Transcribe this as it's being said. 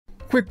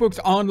QuickBooks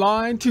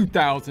Online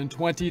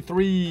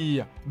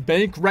 2023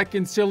 Bank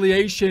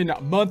Reconciliation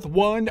Month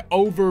 1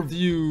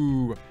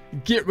 Overview.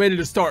 Get ready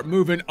to start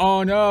moving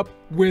on up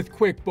with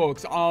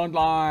QuickBooks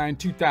Online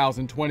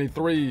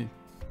 2023.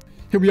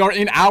 Here we are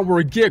in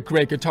our Get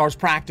Great Guitars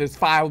practice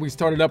file. We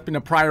started up in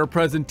a prior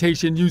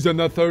presentation using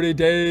the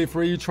 30-day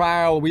free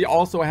trial. We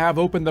also have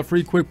opened the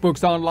free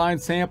QuickBooks Online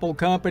sample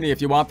company.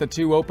 If you want the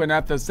two open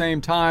at the same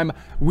time,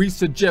 we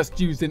suggest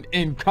using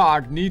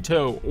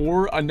Incognito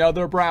or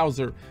another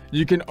browser.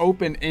 You can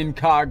open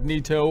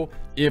Incognito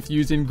if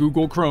using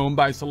Google Chrome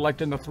by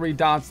selecting the three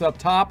dots up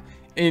top,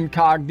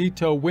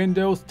 Incognito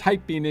windows,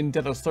 typing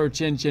into the search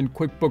engine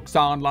QuickBooks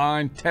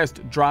Online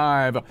Test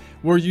Drive.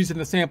 We're using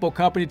the sample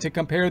company to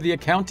compare the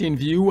accounting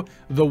view,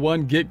 the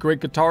one Get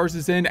Great Guitars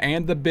is in,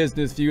 and the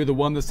business view, the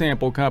one the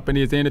sample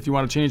company is in. If you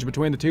want to change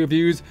between the two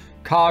views,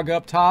 cog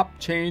up top,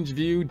 change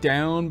view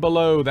down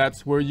below.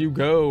 That's where you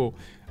go.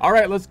 All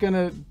right, let's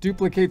gonna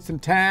duplicate some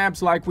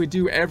tabs like we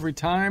do every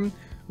time.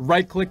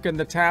 Right click on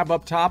the tab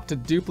up top to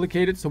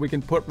duplicate it so we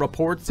can put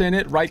reports in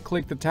it. Right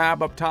click the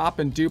tab up top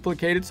and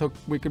duplicate it so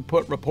we can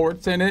put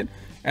reports in it.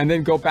 And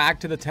then go back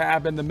to the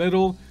tab in the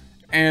middle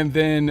and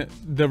then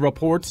the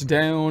reports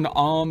down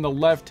on the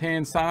left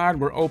hand side.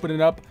 We're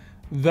opening up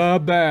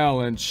the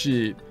balance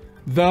sheet.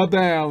 The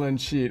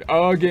balance sheet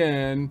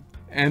again.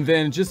 And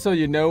then just so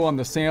you know, on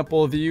the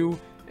sample view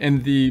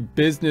and the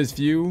business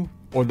view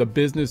or the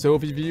business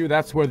overview,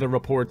 that's where the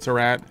reports are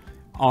at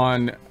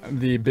on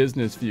the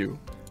business view.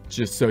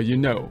 Just so you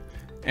know.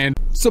 And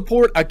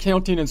support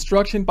accounting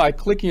instruction by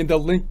clicking the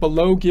link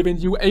below, giving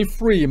you a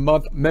free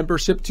month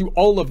membership to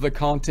all of the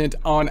content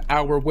on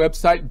our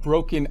website,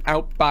 broken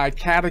out by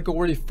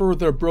category,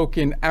 further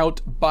broken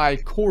out by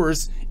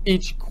course.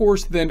 Each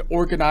course then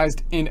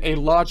organized in a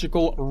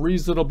logical,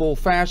 reasonable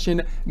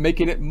fashion,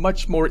 making it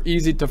much more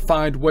easy to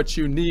find what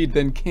you need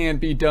than can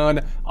be done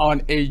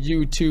on a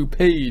YouTube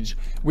page.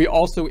 We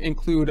also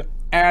include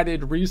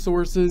added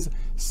resources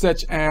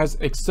such as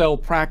Excel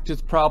practice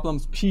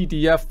problems,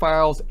 PDF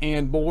files,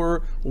 and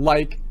more,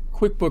 like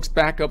QuickBooks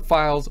backup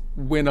files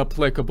when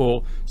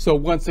applicable. So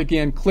once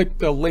again, click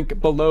the link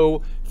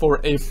below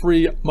for a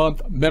free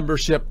month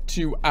membership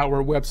to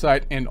our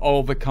website and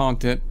all the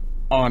content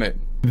on it.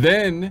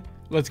 Then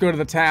let's go to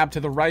the tab to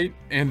the right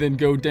and then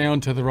go down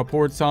to the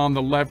reports on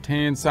the left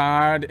hand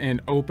side and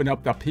open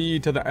up the P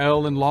to the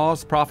L in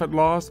loss, profit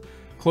loss,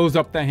 close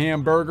up the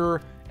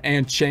hamburger,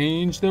 and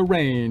change the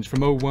range from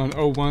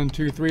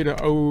 010123 to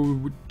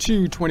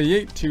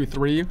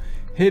 022823.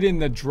 Hitting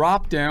the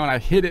drop down, I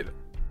hit it,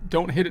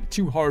 don't hit it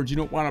too hard, you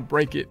don't want to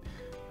break it.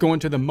 Go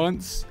into the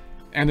months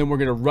and then we're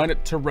going to run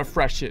it to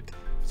refresh it.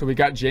 So we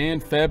got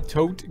Jan, Feb,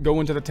 Tote. Go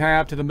into the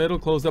tab to the middle,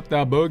 close up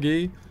that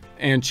boogie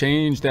and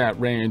change that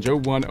range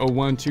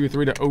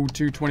 010123 to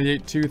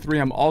 022823.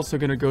 I'm also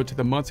going to go to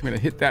the months. I'm going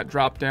to hit that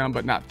drop down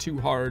but not too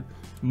hard.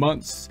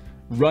 Months,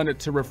 run it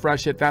to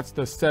refresh it. That's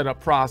the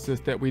setup process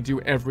that we do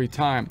every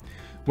time.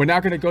 We're now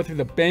going to go through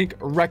the bank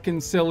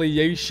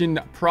reconciliation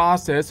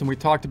process, and we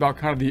talked about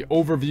kind of the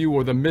overview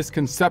or the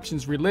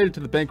misconceptions related to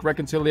the bank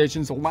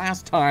reconciliations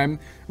last time,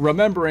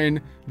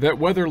 remembering that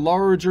whether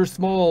large or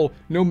small,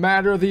 no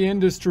matter the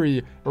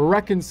industry,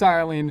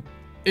 reconciling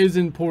is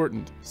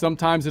important.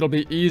 Sometimes it'll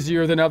be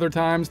easier than other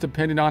times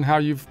depending on how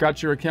you've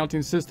got your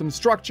accounting system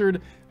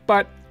structured,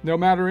 but no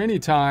matter any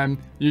time,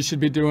 you should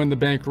be doing the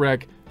bank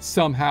rec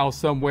somehow,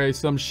 some way,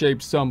 some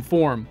shape, some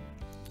form.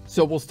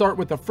 So we'll start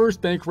with the first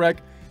bank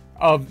rec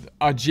of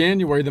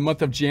January, the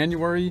month of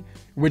January,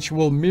 which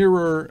will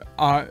mirror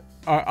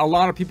a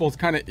lot of people's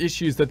kind of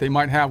issues that they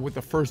might have with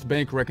the first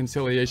bank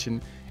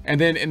reconciliation. And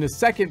then in the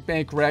second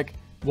bank rec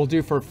we'll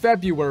do for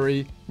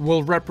February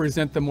will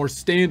represent the more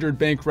standard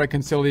bank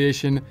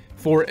reconciliation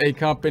for a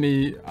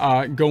company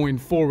going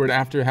forward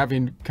after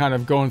having kind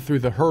of gone through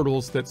the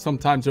hurdles that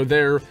sometimes are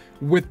there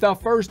with the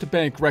first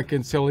bank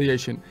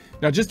reconciliation.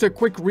 Now, just a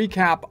quick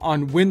recap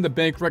on when the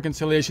bank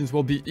reconciliations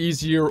will be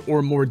easier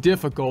or more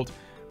difficult.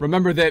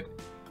 Remember that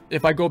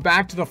if I go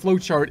back to the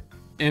flowchart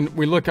and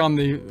we look on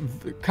the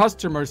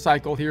customer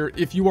cycle here,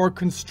 if you are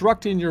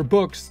constructing your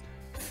books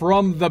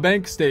from the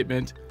bank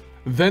statement,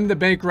 then the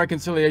bank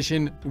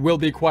reconciliation will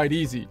be quite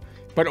easy.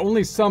 But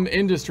only some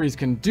industries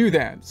can do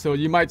that. So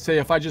you might say,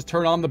 if I just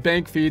turn on the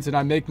bank feeds and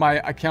I make my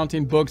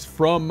accounting books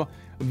from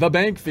the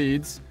bank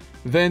feeds,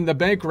 then the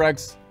bank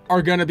recs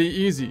are going to be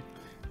easy.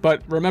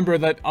 But remember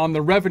that on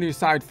the revenue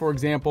side, for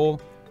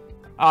example,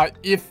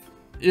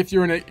 if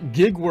you're in a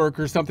gig work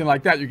or something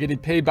like that, you're getting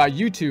paid by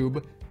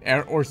YouTube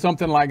or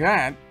something like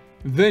that,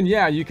 then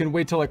yeah, you can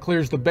wait till it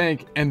clears the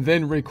bank and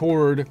then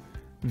record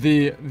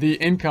the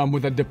income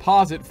with a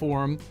deposit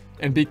form.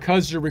 And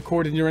because you're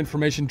recording your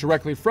information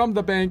directly from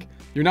the bank,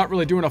 you're not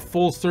really doing a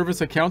full service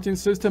accounting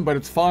system, but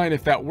it's fine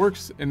if that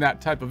works in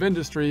that type of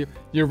industry.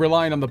 You're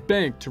relying on the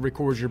bank to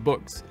record your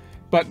books.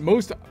 But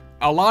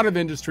a lot of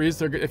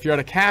industries, if you're at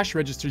a cash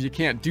register, you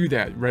can't do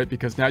that, right?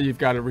 Because now you've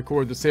got to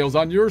record the sales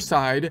on your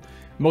side,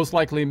 most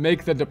likely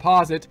make the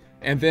deposit,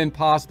 and then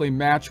possibly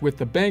match with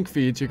the bank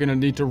feeds. You're going to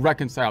need to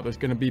reconcile. There's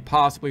going to be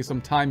possibly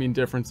some timing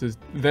differences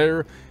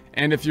there.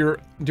 And if you're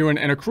doing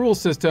an accrual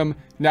system,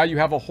 now you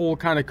have a whole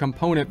kind of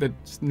component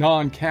that's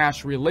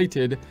non-cash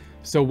related.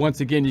 So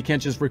once again, you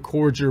can't just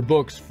record your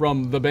books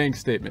from the bank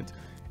statement.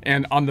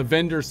 And on the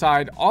vendor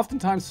side,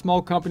 oftentimes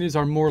small companies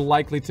are more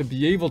likely to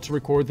be able to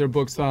record their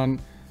books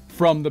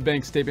from the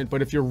bank statement.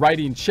 But if you're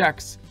writing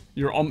checks,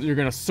 you're going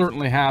to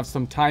certainly have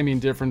some timing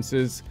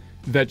differences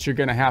that you're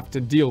going to have to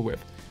deal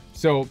with.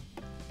 So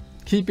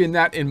keeping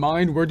that in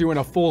mind, we're doing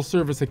a full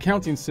service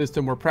accounting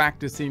system we're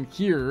practicing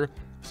here.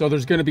 So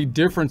there's going to be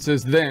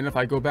differences then, if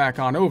I go back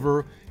on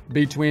over,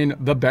 between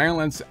the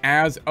balance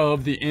as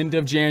of the end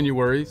of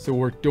January. So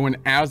we're doing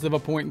as of a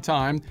point in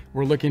time.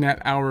 We're looking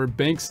at our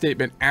bank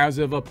statement as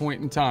of a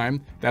point in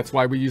time. That's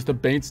why we use the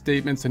bank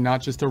statements and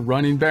not just a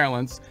running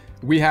balance.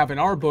 We have in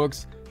our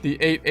books the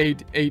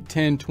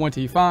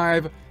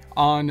 8/8/8/10/25.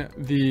 On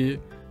the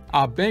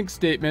bank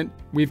statement,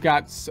 we've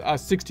got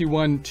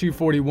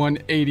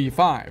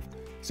 61/241/85.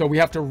 So we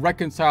have to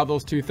reconcile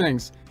those two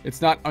things.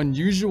 It's not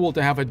unusual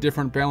to have a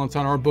different balance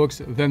on our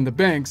books than the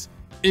banks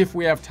if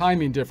we have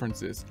timing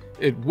differences.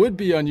 It would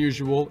be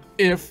unusual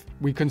if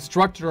we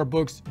constructed our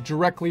books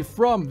directly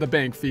from the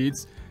bank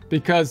feeds,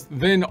 because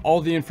then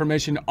all the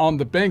information on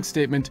the bank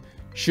statement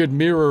should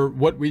mirror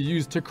what we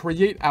use to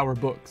create our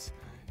books.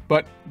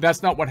 But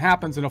that's not what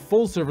happens in a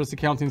full service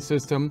accounting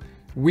system.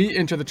 We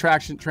enter the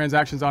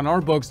transactions on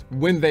our books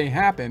when they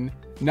happen,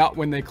 not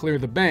when they clear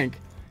the bank.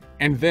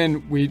 And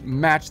then we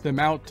match them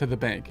out to the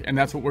bank. And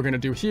that's what we're going to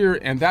do here.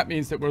 And that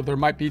means that where there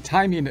might be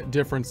timing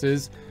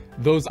differences,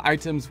 those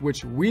items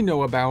which we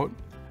know about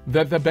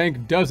that the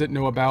bank doesn't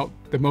know about,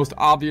 the most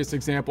obvious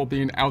example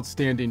being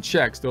outstanding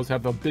checks. Those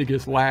have the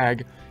biggest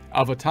lag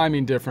of a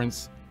timing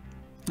difference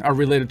are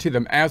related to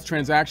them. As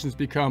transactions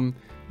become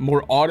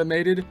more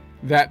automated,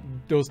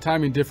 those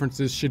timing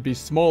differences should be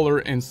smaller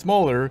and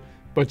smaller,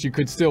 but you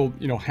could still,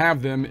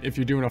 have them if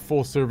you're doing a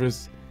full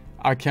service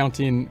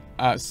accounting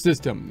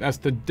system. That's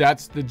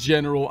the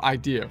general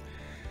idea.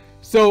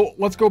 So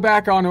let's go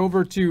back on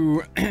over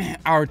to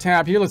our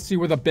tab here. Let's see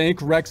where the bank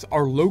recs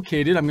are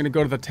located. I'm going to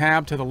go to the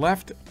tab to the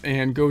left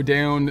and go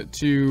down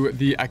to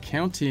the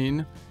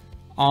accounting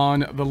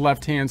on the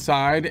left-hand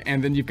side,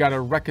 and then you've got a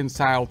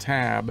reconcile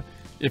tab.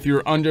 If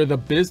you're under the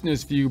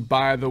business view,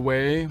 by the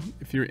way,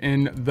 if you're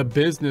in the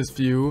business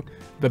view,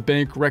 the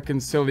bank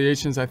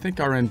reconciliations, I think,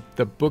 are in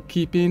the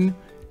bookkeeping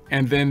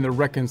and then the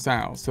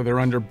reconcile. So they're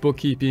under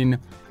bookkeeping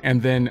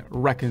and then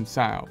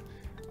reconcile.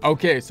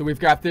 Okay, so we've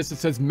got this. It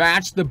says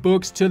match the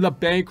books to the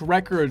bank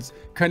records.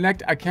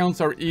 Connect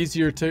accounts are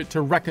easier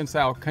to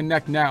reconcile.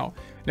 Connect now.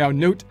 Now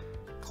note,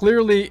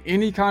 clearly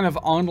any kind of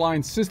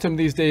online system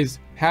these days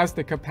has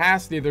the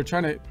capacity.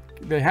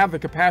 They have the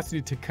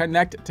capacity to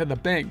connect to the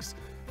banks.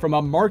 From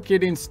a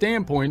marketing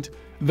standpoint,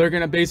 they're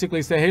going to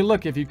basically say, hey,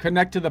 look, if you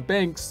connect to the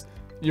banks,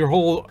 your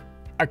whole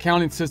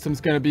accounting system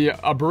is going to be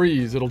a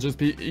breeze. It'll just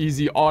be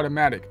easy,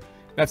 automatic.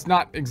 That's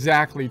not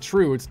exactly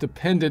true. It's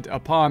dependent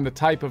upon the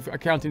type of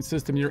accounting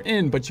system you're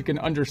in, but you can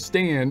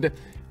understand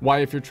why,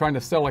 if you're trying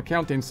to sell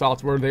accounting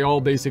software, they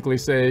all basically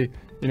say,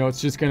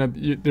 it's just going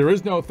to, there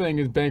is no thing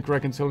as bank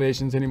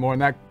reconciliations anymore.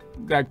 And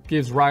that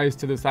gives rise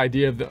to this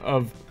idea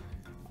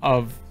of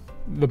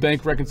the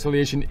bank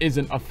reconciliation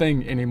isn't a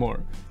thing anymore.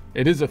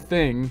 It is a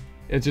thing.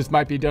 It just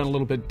might be done a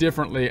little bit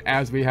differently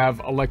as we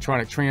have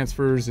electronic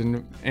transfers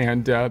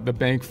and the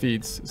bank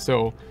feeds.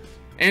 So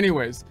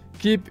anyways,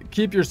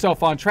 keep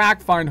yourself on track,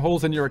 find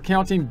holes in your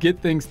accounting, get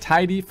things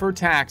tidy for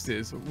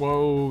taxes.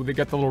 Whoa, they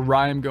got the little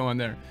rhyme going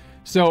there.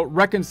 So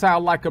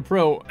reconcile like a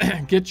pro.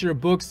 Get your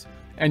books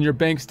and your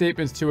bank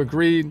statements to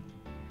agree.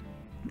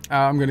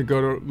 I'm going to go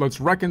to, let's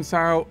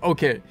reconcile.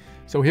 Okay,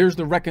 so here's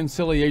the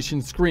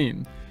reconciliation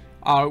screen.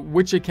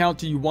 Which account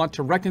do you want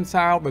to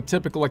reconcile? The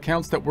typical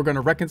accounts that we're going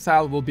to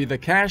reconcile will be the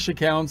cash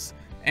accounts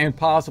and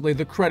possibly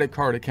the credit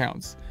card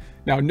accounts.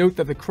 Now note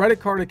that the credit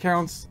card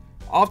accounts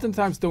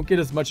oftentimes don't get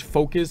as much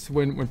focus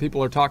when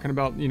people are talking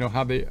about,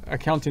 how the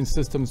accounting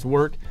systems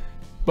work,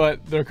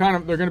 but they're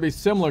going to be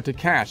similar to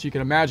cash. You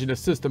can imagine a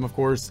system, of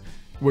course,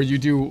 where you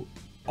do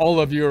all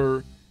of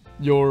your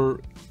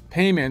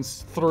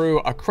payments through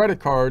a credit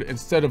card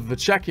instead of the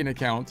checking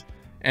account,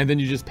 and then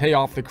you just pay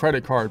off the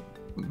credit card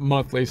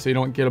monthly so you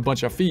don't get a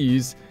bunch of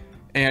fees,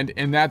 and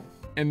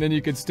then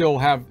you could still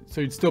have, so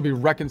you'd still be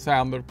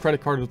reconciling the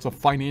credit card. It's a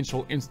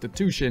financial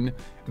institution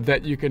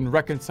that you can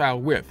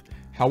reconcile with.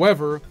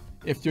 However,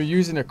 if you're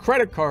using a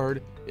credit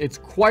card, it's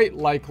quite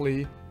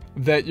likely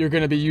that you're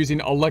going to be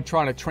using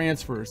electronic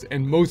transfers,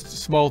 and most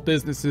small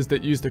businesses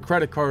that use the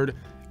credit card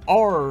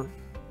are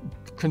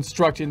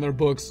constructing their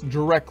books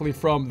directly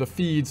from the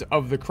feeds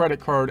of the credit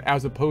card,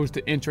 as opposed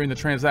to entering the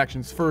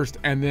transactions first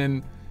and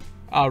then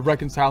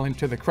reconciling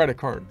to the credit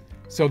card.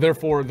 So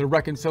therefore, the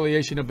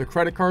reconciliation of the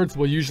credit cards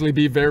will usually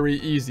be very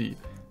easy,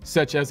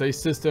 such as a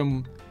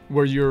system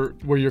where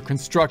you're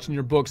constructing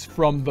your books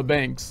from the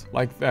banks,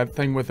 like that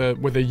thing with a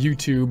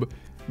YouTube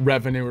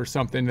revenue or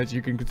something, that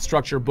you can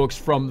construct your books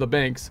from the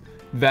banks.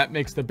 That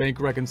makes the bank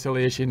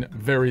reconciliation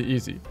very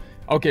easy.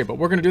 Okay, but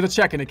we're going to do the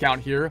checking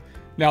account here.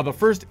 Now, the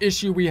first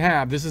issue we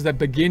have, this is a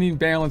beginning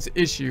balance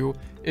issue,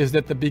 is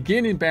that the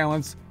beginning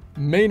balance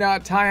may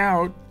not tie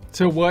out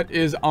to what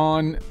is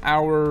on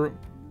our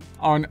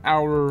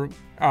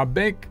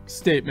bank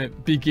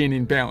statement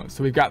beginning balance.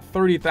 So we've got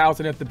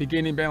 30,000 at the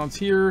beginning balance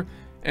here,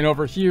 and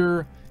over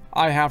here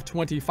I have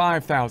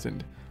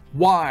 25,000.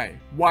 Why?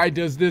 Why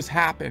does this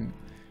happen?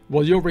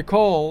 Well, you'll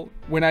recall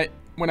when I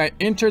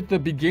entered the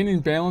beginning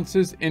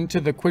balances into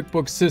the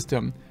QuickBooks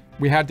system,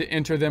 we had to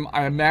enter them.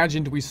 I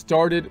imagined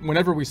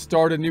whenever we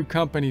start a new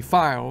company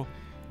file,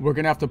 we're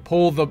gonna have to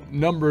pull the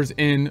numbers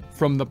in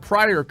from the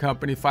prior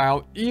company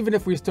file. Even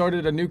if we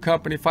started a new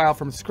company file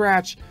from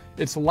scratch,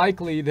 it's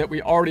likely that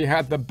we already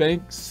had the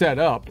bank set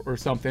up or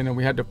something, and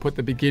we had to put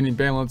the beginning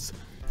balance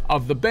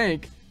of the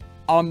bank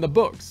on the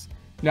books.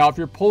 Now, if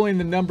you're pulling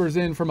the numbers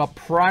in from a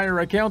prior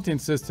accounting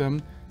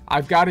system,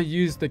 I've got to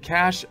use the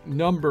cash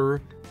number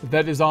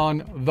that is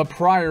on the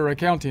prior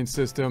accounting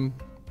system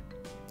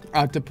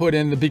to put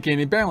in the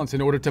beginning balance in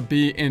order to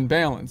be in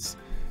balance.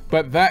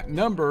 But that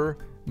number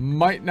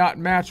might not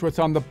match what's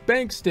on the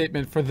bank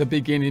statement for the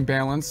beginning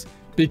balance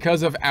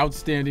because of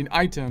outstanding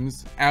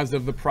items as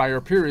of the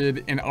prior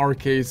period, in our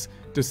case,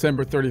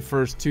 December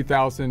 31st,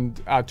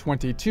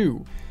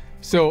 2022.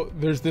 So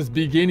there's this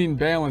beginning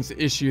balance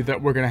issue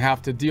that we're going to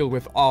have to deal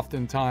with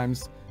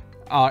oftentimes.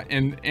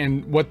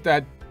 And what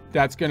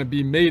that's going to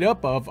be made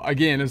up of,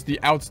 again, is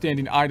the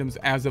outstanding items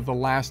as of the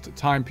last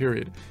time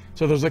period.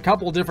 So there's a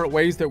couple different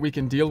ways that we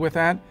can deal with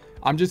that.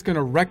 I'm just going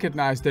to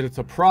recognize that it's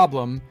a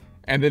problem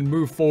and then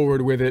move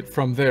forward with it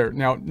from there.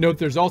 Now, note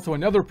there's also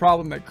another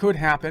problem that could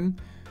happen.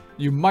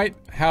 You might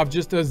have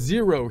just a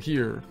 0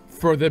 here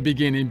for the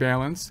beginning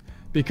balance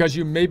because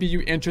maybe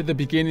you entered the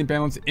beginning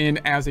balance in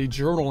as a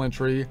journal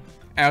entry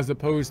as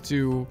opposed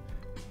to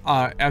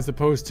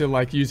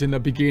like using the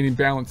beginning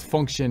balance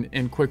function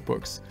in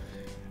QuickBooks.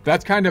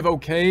 That's kind of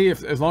okay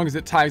as long as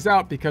it ties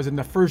out, because in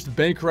the first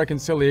bank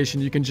reconciliation,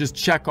 you can just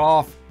check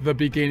off the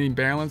beginning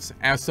balance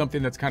as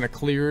something that's kind of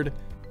cleared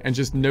and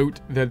just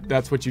note that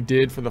that's what you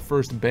did for the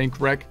first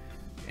bank rec,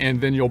 and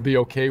then you'll be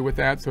okay with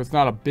that. So it's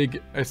not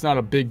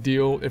a big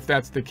deal if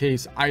that's the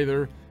case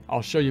either.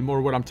 I'll show you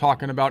more what I'm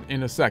talking about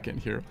in a second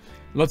here.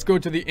 Let's go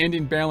to the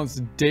ending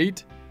balance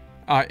date.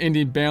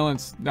 Ending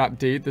balance, not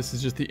date, this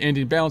is just the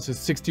ending balance is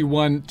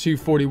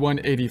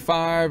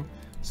 61,241.85.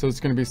 So it's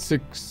going to be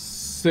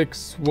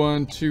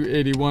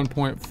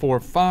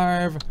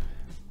 61,281.45.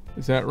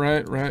 Is that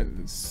right? Right.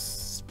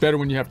 It's better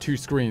when you have two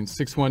screens.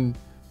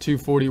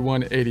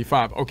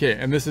 61,241.85. Okay,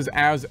 and this is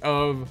as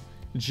of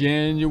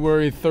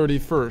January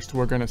 31st,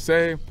 we're going to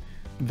say.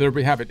 There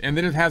we have it. And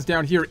then it has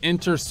down here,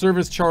 enter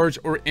service charge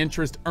or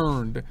interest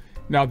earned.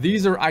 Now,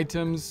 these are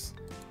items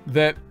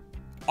that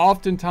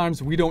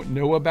oftentimes we don't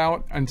know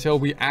about until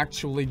we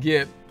actually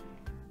get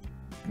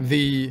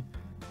the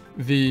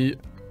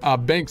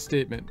bank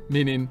statement,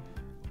 meaning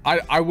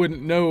I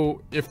wouldn't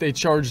know if they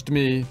charged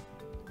me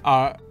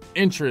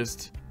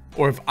interest,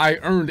 or if I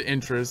earned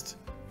interest,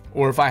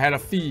 or if I had a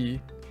fee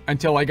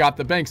until I got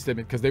the bank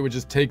statement, because they would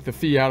just take the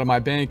fee out of my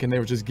bank and they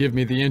would just give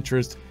me the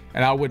interest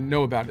and I wouldn't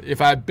know about it.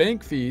 If I had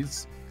bank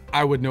fees,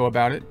 I would know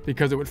about it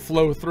because it would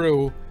flow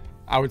through.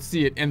 I would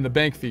see it in the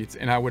bank feeds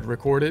and I would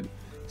record it.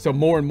 So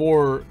more and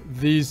more,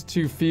 these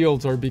two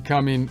fields are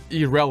becoming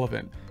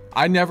irrelevant.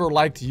 I never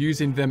liked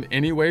using them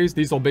anyways.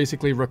 These will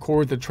basically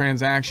record the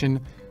transaction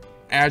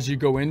as you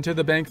go into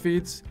the bank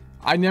feeds.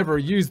 I never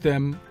use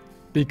them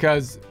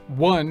because,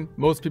 one,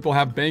 most people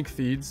have bank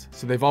feeds,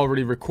 so they've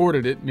already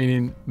recorded it,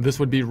 meaning this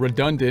would be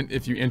redundant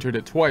if you entered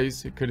it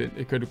twice. It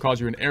could cause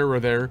you an error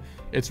there.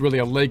 It's really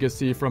a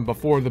legacy from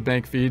before the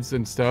bank feeds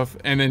and stuff.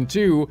 And then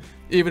two,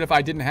 even if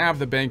I didn't have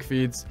the bank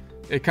feeds,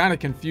 it kind of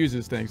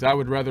confuses things. I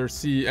would rather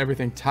see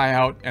everything tie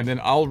out, and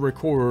then I'll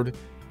record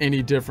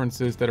any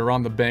differences that are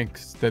on the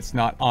banks that's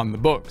not on the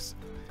books.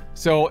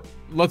 So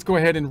let's go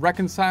ahead and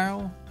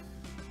reconcile.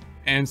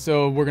 And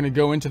so we're going to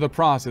go into the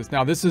process.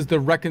 Now, this is the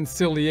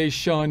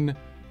reconciliation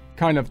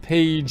kind of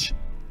page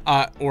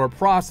or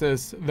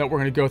process that we're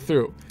going to go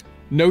through.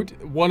 Note,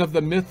 one of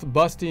the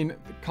myth-busting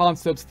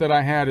concepts that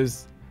I had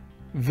is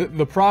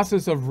the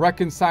process of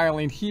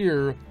reconciling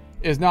here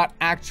is not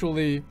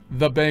actually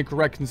the bank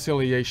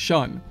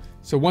reconciliation.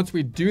 So once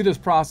we do this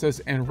process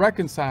and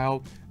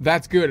reconcile,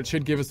 that's good. It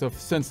should give us a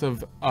sense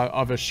of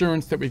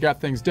assurance that we got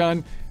things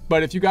done.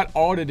 But if you got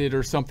audited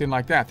or something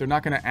like that, they're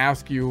not going to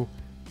ask you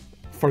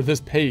for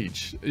this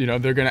page. You know,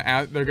 they're going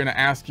to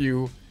ask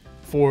you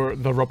for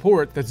the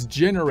report that's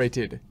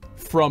generated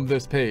from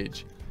this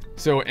page.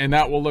 So, and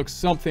that will look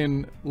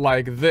something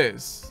like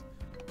this.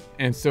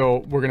 And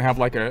so we're going to have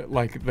like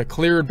the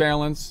cleared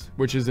balance,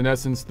 which is in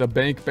essence the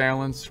bank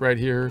balance right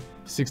here,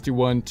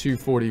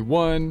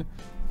 61,241,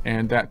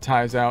 and that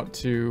ties out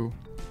to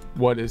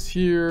what is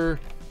here,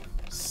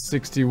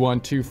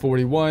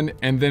 61,241,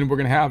 and then we're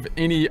going to have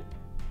any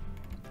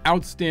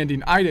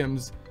outstanding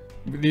items.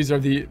 These are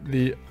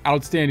the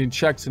outstanding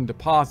checks and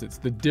deposits,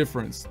 the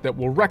difference that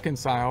will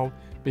reconcile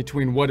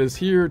between what is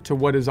here to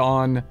what is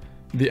on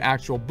the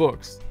actual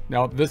books.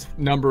 Now, this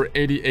number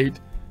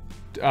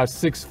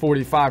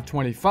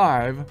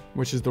 88,645.25,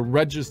 which is the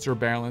register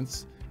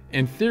balance,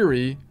 in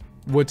theory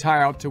would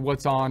tie out to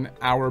what's on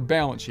our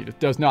balance sheet. It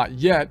does not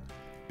yet,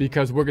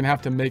 because we're going to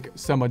have to make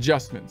some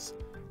adjustments.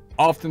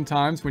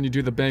 Oftentimes, when you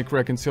do the bank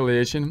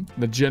reconciliation,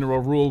 the general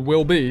rule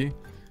will be,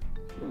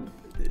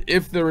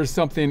 if there is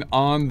something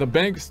on the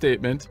bank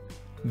statement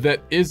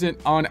that isn't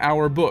on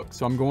our book.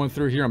 So I'm going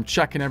through here, I'm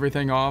checking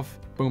everything off,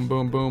 boom,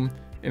 boom, boom,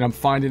 and I'm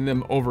finding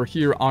them over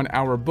here on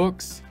our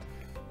books.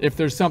 If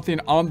there's something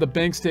on the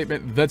bank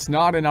statement that's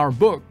not in our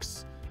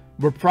books,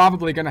 we're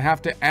probably going to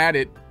have to add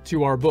it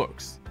to our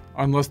books,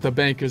 unless the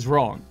bank is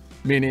wrong.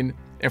 Meaning,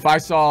 if I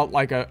saw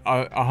like a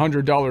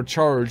 $100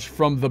 charge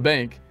from the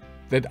bank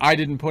that I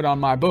didn't put on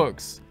my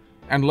books,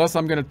 unless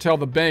I'm going to tell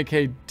the bank,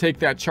 hey, take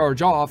that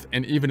charge off,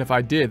 and even if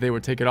I did, they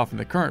would take it off in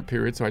the current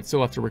period, so I'd still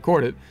have to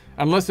record it.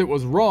 Unless it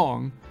was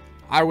wrong,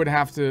 I would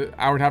have to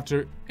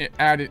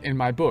add it in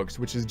my books,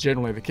 which is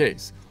generally the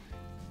case.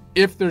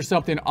 If there's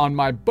something on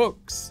my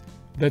books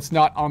that's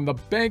not on the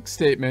bank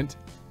statement,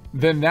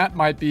 then that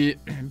might be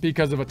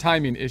because of a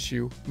timing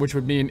issue, which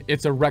would mean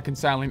it's a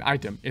reconciling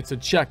item. It's a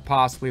check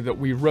possibly that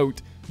we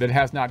wrote that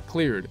has not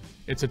cleared.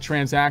 It's a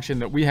transaction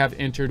that we have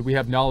entered, we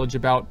have knowledge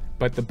about,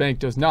 but the bank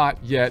does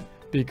not yet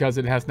because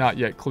it has not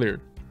yet cleared.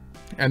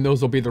 And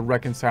those will be the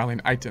reconciling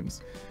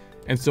items.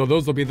 And so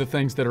those will be the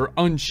things that are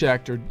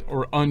unchecked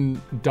or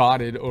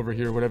undotted over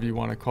here, whatever you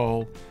want to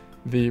call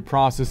the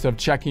process of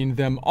checking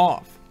them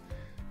off.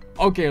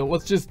 Okay,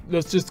 let's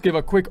just give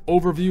a quick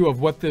overview of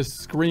what this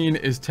screen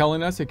is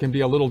telling us. It can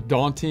be a little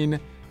daunting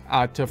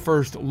to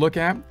first look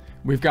at.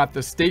 We've got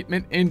the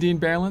statement ending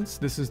balance.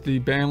 This is the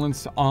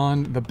balance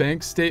on the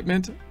bank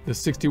statement, the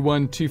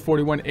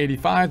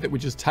 61,241.85 that we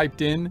just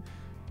typed in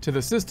to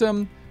the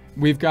system.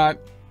 We've got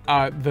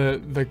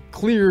the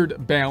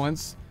cleared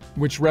balance,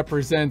 which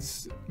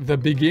represents the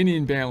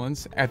beginning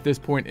balance at this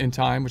point in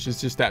time, which is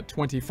just that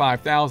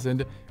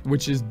 25,000,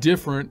 which is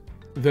different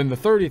than the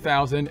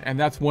 30,000, and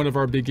that's one of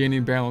our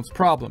beginning balance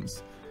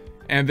problems.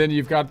 And then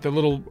you've got the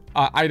little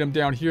item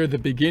down here, the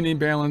beginning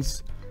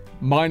balance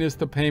minus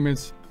the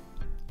payments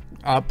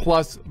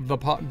plus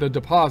the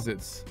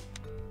deposits.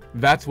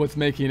 That's what's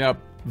making up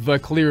the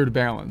cleared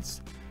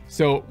balance.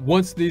 So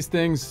once these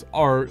things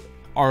are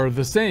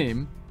the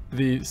same,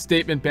 the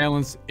statement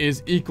balance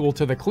is equal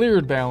to the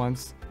cleared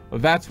balance,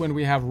 that's when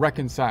we have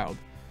reconciled.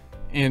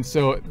 And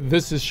so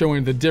this is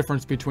showing the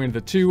difference between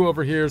the two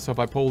over here. So if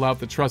I pull out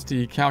the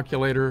trusty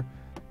calculator,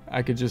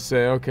 I could just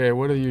say, okay,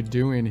 what are you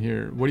doing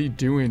here? What are you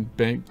doing,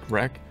 bank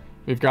rec?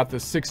 We've got the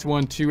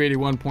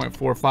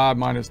 61,281.45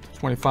 minus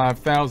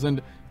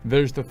 25,000.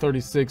 There's the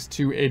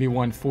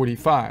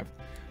 36,281.45.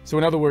 So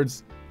in other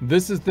words,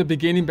 this is the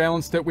beginning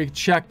balance that we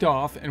checked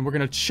off, and we're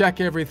going to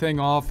check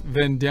everything off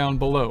then down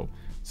below.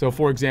 So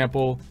for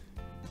example,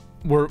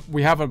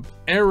 we have an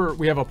error,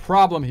 we have a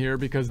problem here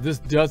because this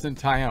doesn't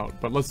tie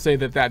out. But let's say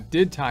that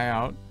did tie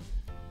out,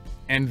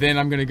 and then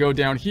I'm going to go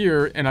down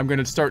here and I'm going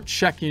to start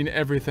checking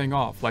everything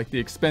off, like the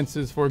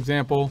expenses, for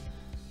example.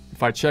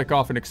 If I check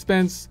off an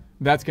expense,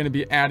 that's going to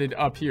be added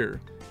up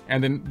here.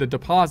 And then the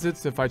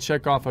deposits, if I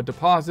check off a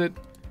deposit,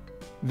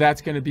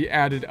 that's going to be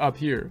added up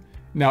here.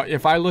 Now,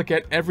 if I look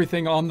at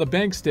everything on the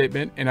bank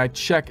statement and I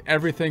check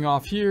everything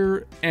off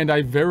here and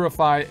I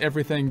verify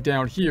everything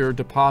down here,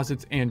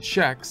 deposits and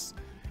checks,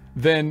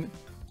 then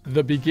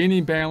the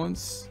beginning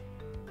balance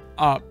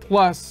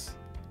plus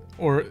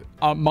or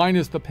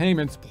minus the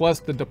payments plus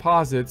the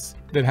deposits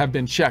that have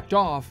been checked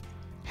off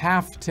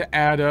have to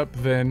add up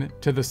then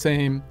to the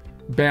same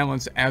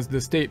balance as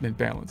the statement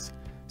balance.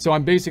 So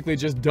I'm basically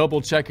just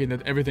double checking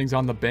that everything's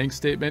on the bank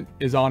statement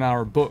is on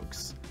our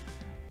books.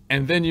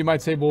 And then you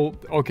might say, well,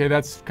 okay,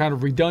 that's kind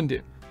of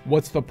redundant.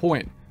 What's the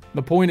point?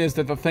 The point is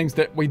that the things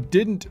that we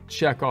didn't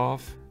check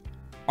off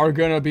are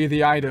going to be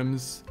the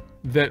items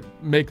that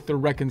make the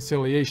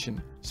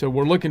reconciliation. So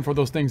we're looking for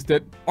those things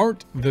that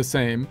aren't the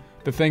same,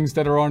 the things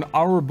that are on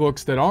our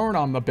books that aren't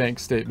on the bank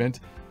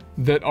statement,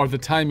 that are the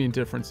timing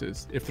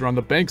differences. If they're on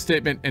the bank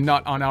statement and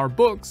not on our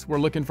books, we're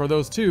looking for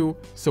those too,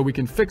 so we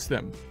can fix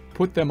them,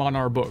 put them on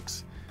our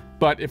books.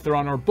 But if they're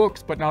on our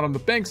books but not on the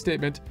bank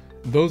statement,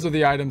 those are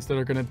the items that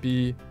are going to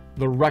be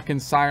the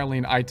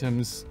reconciling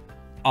items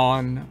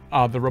on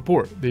the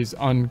report, these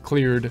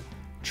uncleared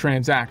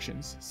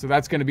transactions. So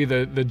that's going to be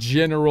the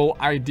general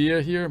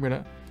idea here. I'm going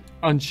to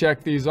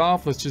uncheck these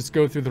off. Let's just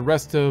go through the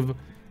rest of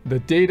the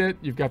data.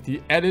 You've got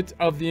the edit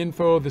of the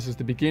info. This is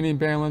the beginning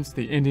balance,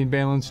 the ending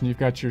balance, and you've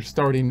got your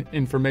starting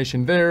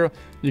information there.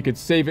 You could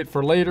save it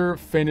for later,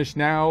 finish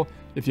now.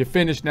 If you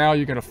finish now,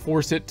 you're going to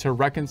force it to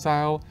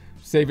reconcile.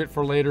 Save it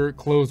for later,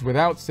 close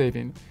without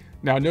saving.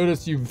 Now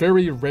notice you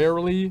very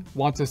rarely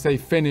want to say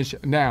finish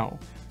now,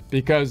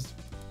 because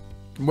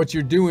what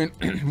you're doing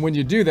when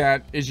you do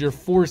that is you're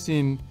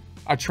forcing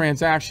a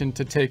transaction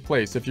to take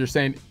place. If you're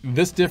saying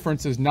this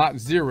difference is not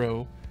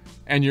zero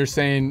and you're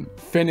saying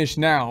finish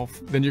now,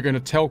 then you're going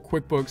to tell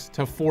QuickBooks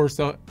to force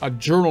a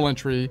journal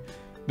entry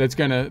that's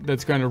going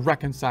to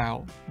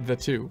reconcile the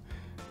two.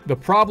 The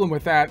problem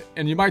with that,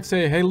 and you might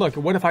say, hey, look,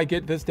 what if I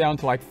get this down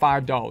to like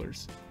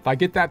 $5? If I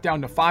get that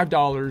down to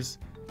 $5,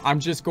 I'm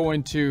just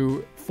going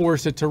to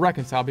force it to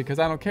reconcile because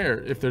I don't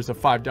care if there's a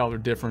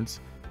 $5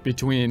 difference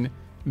between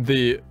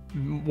the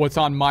what's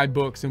on my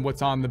books and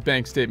what's on the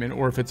bank statement,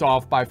 or if it's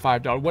off by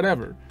 $5,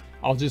 whatever,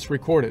 I'll just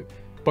record it.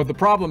 But the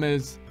problem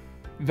is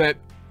that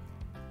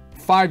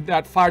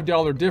that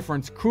 $5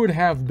 difference could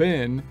have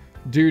been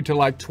due to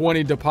like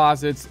 20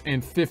 deposits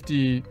and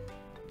 50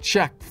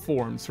 check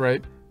forms,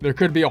 right? There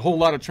could be a whole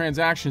lot of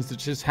transactions that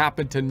just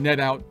happen to net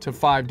out to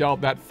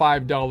 $5, that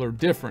 $5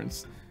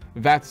 difference.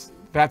 That's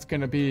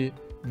going to be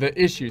the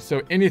issue.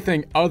 So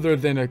anything other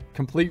than a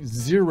complete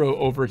zero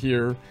over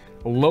here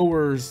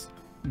lowers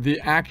the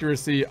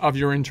accuracy of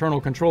your internal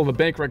control of the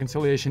bank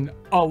reconciliation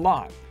a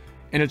lot.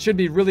 And it should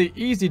be really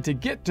easy to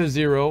get to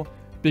zero,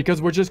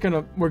 because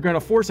we're gonna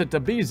force it to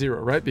be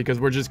zero, right? Because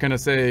we're just gonna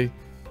say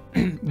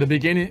the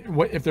beginning,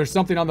 if there's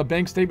something on the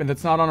bank statement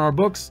that's not on our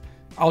books,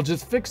 I'll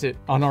just fix it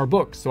on our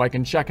books so I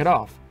can check it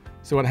off.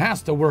 So it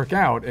has to work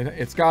out, and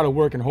it's got to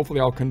work, and hopefully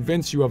I'll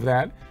convince you of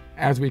that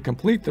as we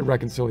complete the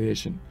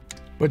reconciliation.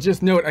 But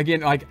just note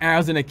again, like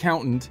as an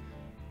accountant,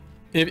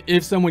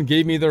 if someone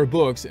gave me their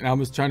books and I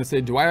was trying to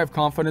say, do I have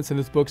confidence in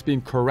this book's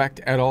being correct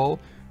at all?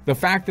 The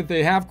fact that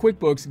they have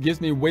QuickBooks gives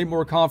me way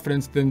more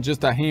confidence than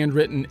just a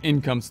handwritten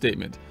income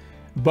statement.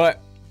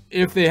 But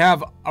if they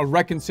have a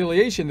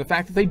reconciliation, the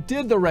fact that they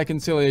did the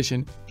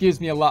reconciliation gives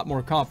me a lot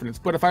more confidence.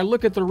 But if I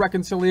look at the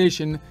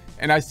reconciliation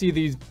and I see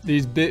these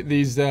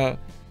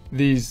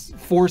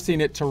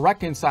forcing it to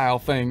reconcile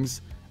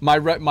things,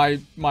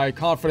 my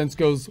confidence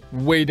goes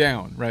way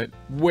down, right?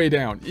 Way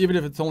down, even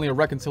if it's only a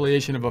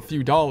reconciliation of a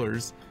few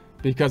dollars,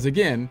 because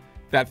again,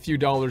 that few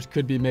dollars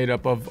could be made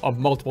up of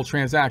multiple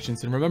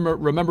transactions. And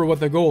remember what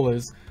the goal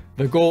is.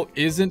 The goal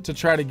isn't to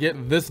try to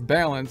get this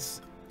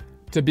balance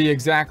to be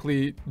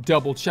exactly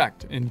double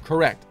checked and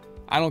correct.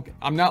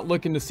 I'm not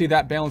looking to see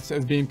that balance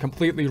as being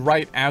completely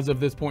right as of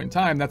this point in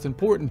time. That's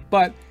important.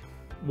 But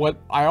what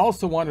I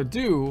also want to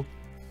do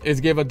is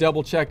give a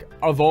double check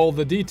of all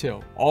the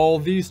detail, all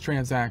these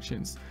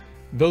transactions.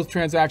 Those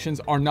transactions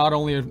are not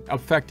only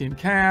affecting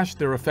cash,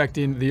 they're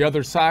affecting the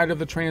other side of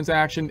the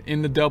transaction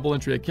in the double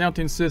entry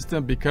accounting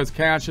system, because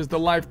cash is the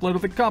lifeblood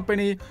of the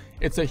company.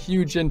 It's a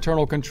huge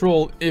internal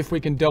control. If we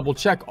can double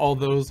check all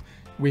those,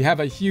 we have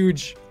a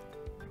huge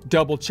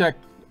double check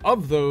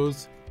of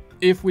those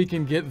if we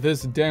can get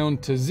this down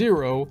to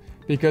zero,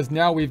 because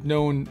now we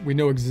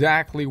know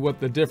exactly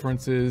what the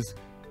difference is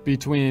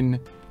between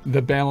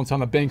the balance on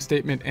the bank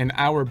statement and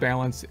our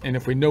balance. And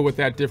if we know what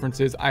that difference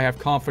is, I have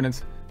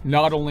confidence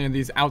not only in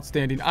these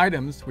outstanding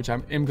items, which I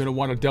am going to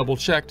want to double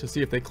check to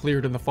see if they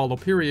cleared in the follow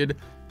period,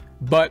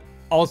 but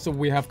also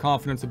we have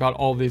confidence about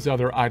all these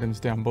other items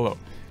down below.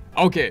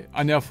 Okay,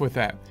 enough with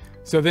that.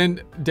 So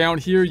then down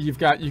here, you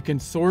can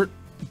sort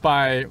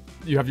by,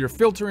 you have your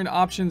filtering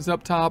options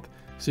up top.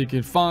 So you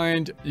can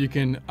find, you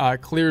can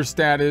clear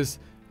status,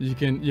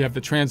 you have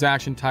the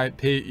transaction type,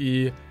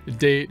 payee,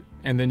 date,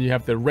 and then you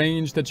have the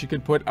range that you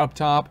could put up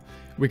top.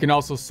 We can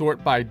also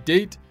sort by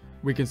date.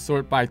 We can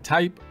sort by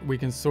type, we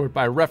can sort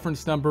by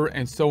reference number,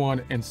 and so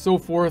on and so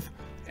forth.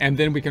 And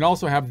then we can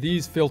also have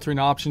these filtering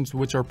options,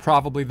 which are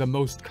probably the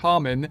most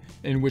common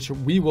and which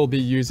we will be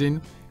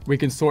using. We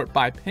can sort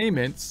by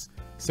payments.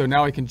 So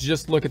now I can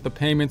just look at the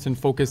payments and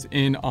focus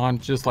in on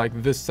just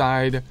like this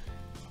side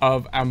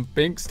of a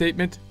bank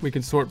statement. We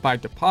can sort by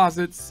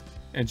deposits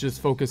and just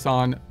focus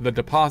on the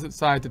deposit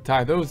side to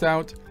tie those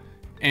out.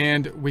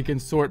 And we can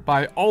sort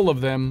by all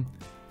of them,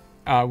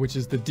 which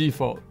is the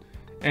default.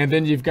 And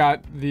then you've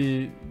got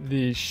the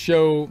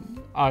show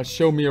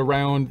me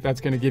around.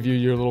 That's going to give you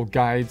your little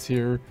guides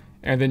here.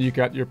 And then you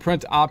got your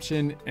print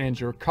option and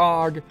your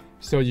cog.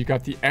 So you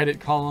got the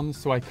edit columns.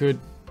 So I could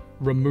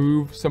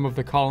remove some of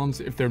the columns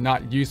if they're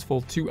not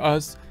useful to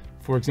us.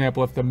 For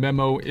example, if the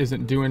memo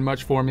isn't doing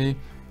much for me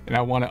and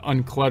I want to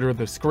unclutter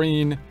the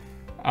screen,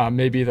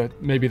 maybe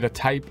the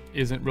type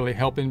isn't really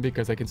helping,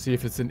 because I can see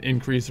if it's an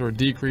increase or a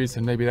decrease,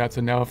 and maybe that's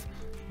enough,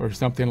 or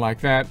something like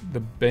that. The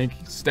bank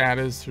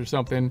status or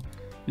something.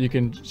 You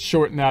can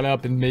shorten that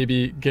up and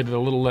maybe get it a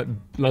little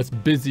less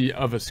busy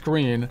of a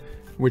screen,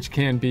 which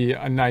can be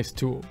a nice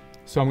tool.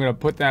 So I'm going to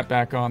put that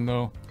back on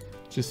though,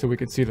 just so we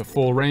can see the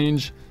full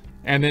range.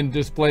 And then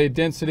display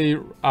density,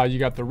 you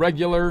got the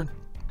regular,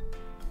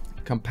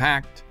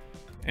 compact,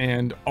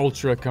 and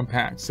ultra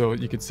compact. So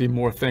you can see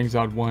more things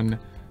on one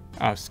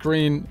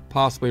screen.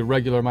 Possibly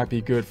regular might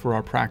be good for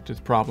our practice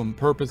problem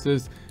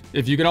purposes.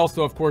 If you can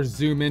also, of course,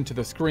 zoom into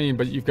the screen,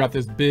 but you've got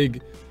this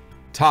big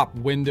top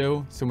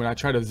window, so when I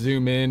try to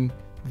zoom in,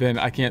 then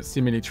I can't see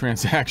many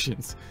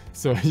transactions.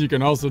 So you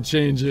can also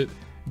change it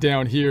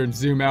down here and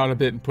zoom out a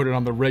bit and put it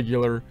on the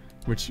regular,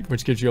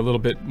 which gives you a little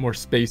bit more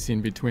spacing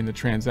between the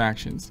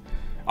transactions.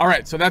 All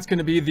right, so that's going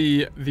to be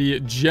the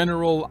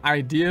general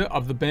idea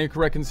of the bank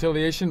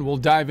reconciliation. We'll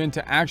dive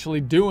into actually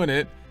doing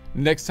it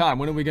next time.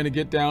 When are we going to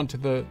get down to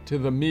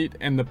the meat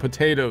and the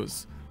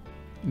potatoes?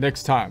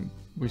 Next time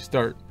we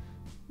start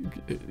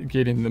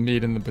getting the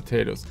meat and the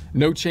potatoes.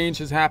 No change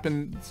has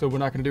happened, so we're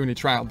not going to do any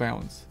trial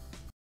balance.